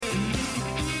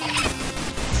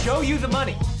Show you the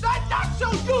money. Not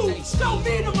show you. Show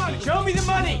me the money. Show me the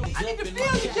money. I need to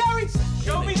feel you, Jerry.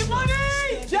 Show me the money.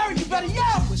 Jerry, you better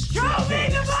yell. Show me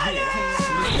the money.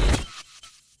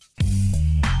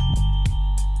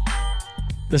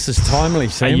 This is timely,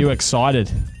 Sam. Are you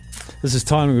excited? This is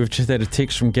timely. We've just had a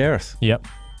text from Gareth. Yep.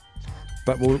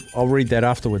 But I'll read that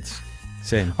afterwards,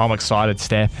 Sam. I'm excited,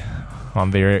 Steph. I'm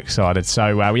very excited.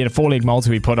 So we had a 4-leg multi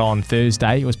we put on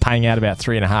Thursday. It was paying out about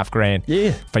 $3,500.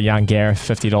 Yeah. For young Gareth,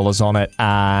 $50 on it.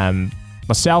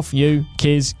 Myself, you,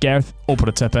 Kez, Gareth, all put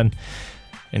a tip in.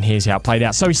 And here's how it played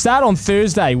out. So we start on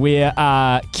Thursday where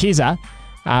Keza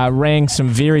rang some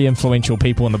very influential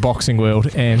people in the boxing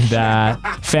world and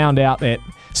found out that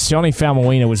Sione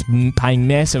Faumuina was paying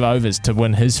massive overs to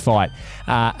win his fight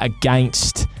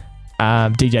against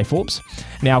DJ Forbes.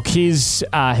 Now, Kez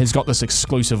has got this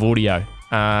exclusive audio.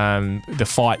 The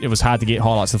fight, it was hard to get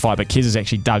highlights of the fight, but Kez has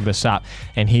actually dug this up,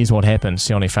 and here's what happened,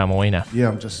 Sione Faumuina. Yeah,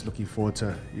 I'm just looking forward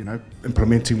to,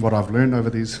 implementing what I've learned over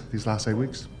these last 8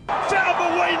 weeks.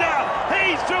 Faumuina,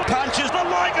 he still punches the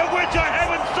like of which I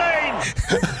haven't seen.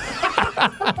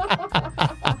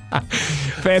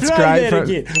 That's Play great. that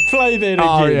again. Play that again.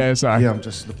 Oh, yeah, sorry. Yeah, I'm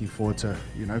just looking forward to,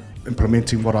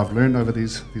 implementing what I've learned over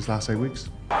these last 8 weeks.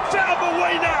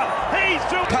 Faumuina, he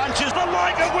still punches the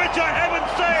like of which I haven't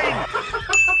seen.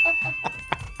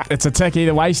 It's a tick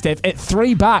either way, Steph. At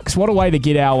 $3, what a way to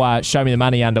get our Show Me the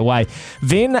Money underway.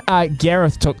 Then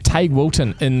Gareth took Tague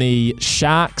Wilton in the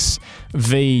Sharks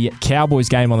v Cowboys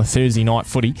game on the Thursday night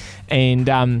footy, and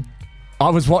I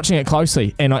was watching it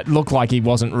closely, and it looked like he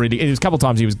wasn't really. There was a couple of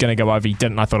times he was going to go over, he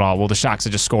didn't. I thought, oh well, the Sharks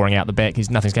are just scoring out the back.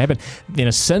 Nothing's going to happen. Then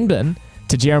a sin bin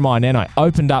to Jeremiah Nano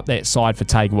opened up that side for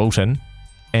Tague Wilton,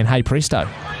 and hey presto,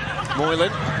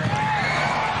 Moylan,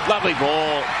 lovely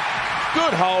ball.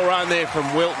 Good hole run there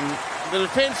from Wilton. The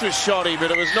defence was shoddy,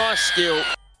 but it was nice skill.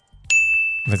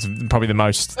 That's probably the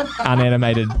most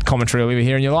unanimated commentary you'll ever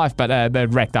hear in your life, but they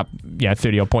racked up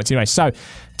 30-odd points anyway. So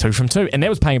 2 from 2, and that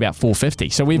was paying about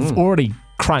 $450. So we've already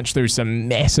crunched through some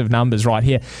massive numbers right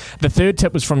here. The third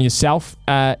tip was from yourself,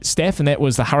 Steph, and that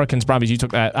was the Hurricanes Brumbies. You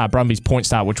took Brumbies point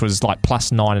start, which was like plus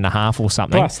 9.5 or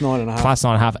something. Plus 9.5. Plus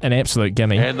 9.5, an absolute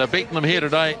gimme. And they're beating them here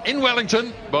today in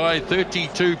Wellington by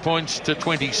 32 points to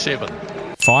 27.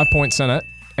 5 points in it.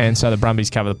 And so the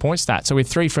Brumbies cover the point start. So we're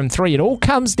 3 from 3. It all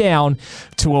comes down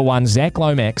to a one. Zach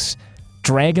Lomax,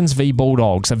 Dragons v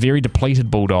Bulldogs, a very depleted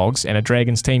Bulldogs, and a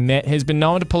Dragons team that has been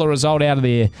known to pull a result out of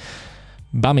their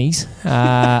bummies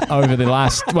over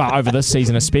this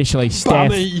season especially. Steph,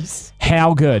 Bummies.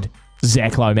 how good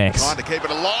Zach Lomax? Trying to keep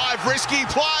it alive, risky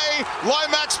play.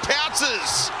 Lomax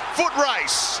pounces. Foot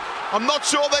race. I'm not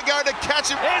sure they're going to catch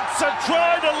him. It's a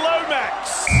try to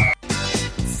Lomax.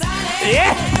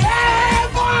 Yeah!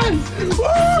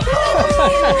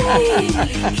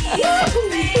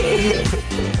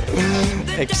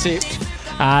 Except.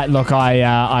 Look,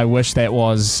 I wish that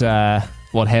was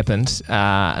what happened,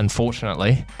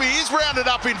 unfortunately. He is rounded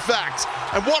up, in fact.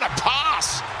 And what a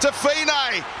pass to Fine.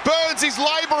 Burns is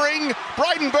labouring.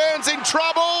 Braden Burns in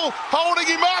trouble. Holding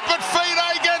him up, but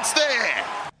Fine gets there.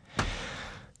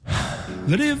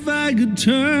 But if I could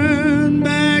turn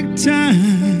back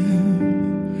time,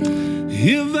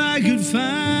 if I could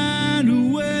find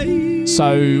a way.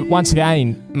 So once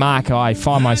again, Mark, I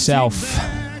find myself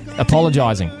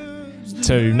apologising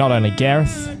to not only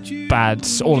Gareth,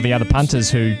 but all of the other punters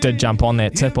who did jump on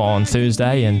that tip on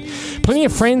Thursday, and plenty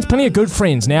of friends, plenty of good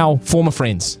friends, now former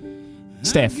friends,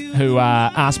 Steph, who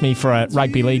asked me for a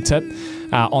rugby league tip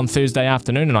on Thursday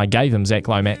afternoon, and I gave them Zach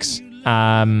Lomax.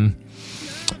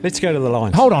 Let's go to the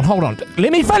lines. Hold on.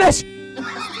 Let me finish.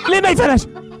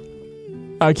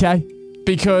 Okay?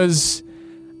 Because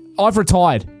I've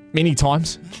retired many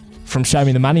times from Show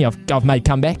Me the Money. I've made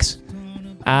comebacks.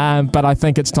 But I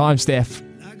think it's time, Steph,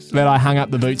 that I hung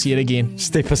up the boots yet again.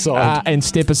 Step aside. And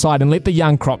step aside and let the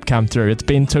young crop come through. It's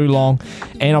been too long,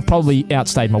 and I've probably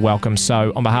outstayed my welcome.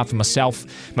 So on behalf of myself,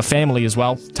 my family as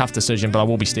well, tough decision, but I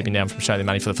will be stepping down from Show the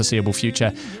Money for the foreseeable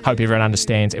future. Hope everyone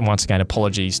understands. And once again,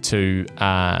 apologies to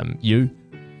you,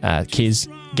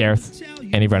 Kez, Gareth,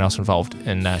 and everyone else involved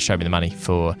in Show Me the Money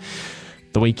for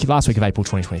the last week of April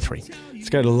 2023. Let's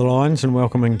go to the lines and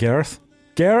welcome in Gareth.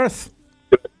 Gareth.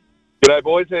 G'day,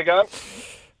 boys. How you going?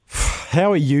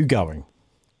 How are you going?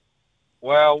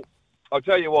 Well, I'll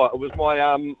tell you what. It was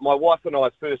my wife and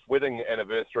I's first wedding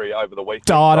anniversary over the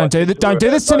weekend. Oh, don't do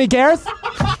this to me, Gareth.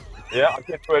 Yeah, I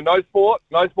said to her, no sport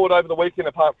over the weekend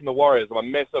apart from the Warriors. I'm a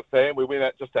massive fan. We went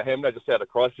out just to Hamner, just out of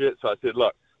Christchurch. So I said,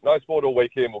 look, no sport all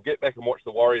weekend. We'll get back and watch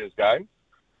the Warriors game.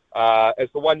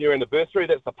 It's the 1 year anniversary.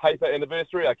 That's the paper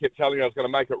anniversary. I kept telling her I was going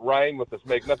to make it rain with this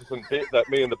magnificent bet that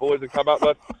me and the boys had come up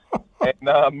with.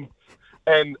 And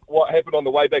And what happened on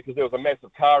the way back is there was a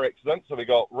massive car accident, so we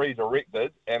got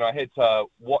redirected, and I had to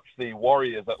watch the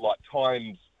Warriors at like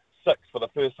times 6 for the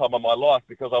first time in my life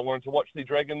because I wanted to watch the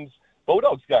Dragons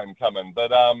Bulldogs game come in.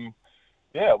 But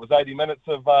it was 80 minutes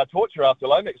of torture after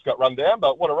Lomax got run down,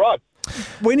 but what a ride.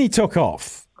 When he took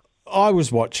off, I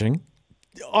was watching.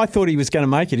 I thought he was going to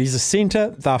make it. He's a centre.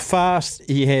 They're fast.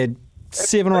 He had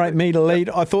 7 or 8 metre lead.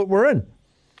 I thought we're in.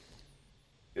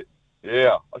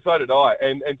 Yeah, so did I.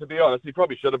 And to be honest, he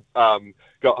probably should have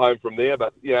got home from there.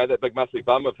 But, that big muscly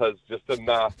bum of his just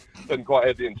didn't quite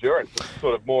have the endurance. It's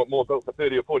sort of more built for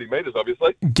 30 or 40 metres,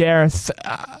 obviously. Gareth,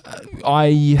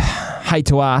 I hate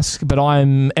to ask, but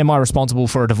am I responsible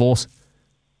for a divorce?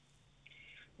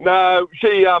 No,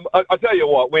 she. I tell you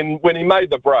what, when he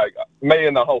made the break, me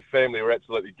and the whole family were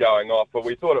absolutely going off. But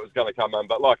we thought it was going to come in.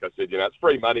 But like I said, it's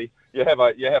free money. You have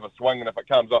a swing, and if it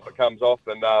comes off, it comes off.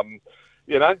 And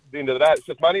at the end of the day, it's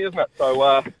just money, isn't it? So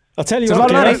I'll tell you what,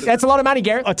 what, Gareth. That's a lot of money,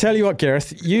 Gareth. I tell you what,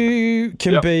 Gareth, you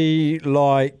can be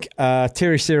like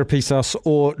Terry Serapisos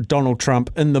or Donald Trump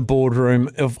in the boardroom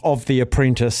of The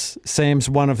Apprentice. Sam's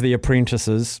one of the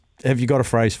apprentices. Have you got a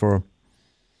phrase for him?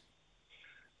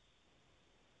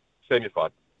 Sam, you're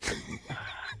fine.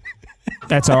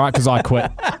 That's all right, because I quit.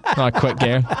 I quit,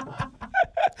 Gareth.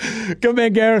 Good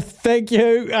man, Gareth. Thank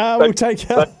you. We'll take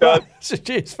our...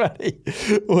 Cheers, buddy.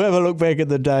 We'll have a look back at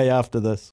the day after this.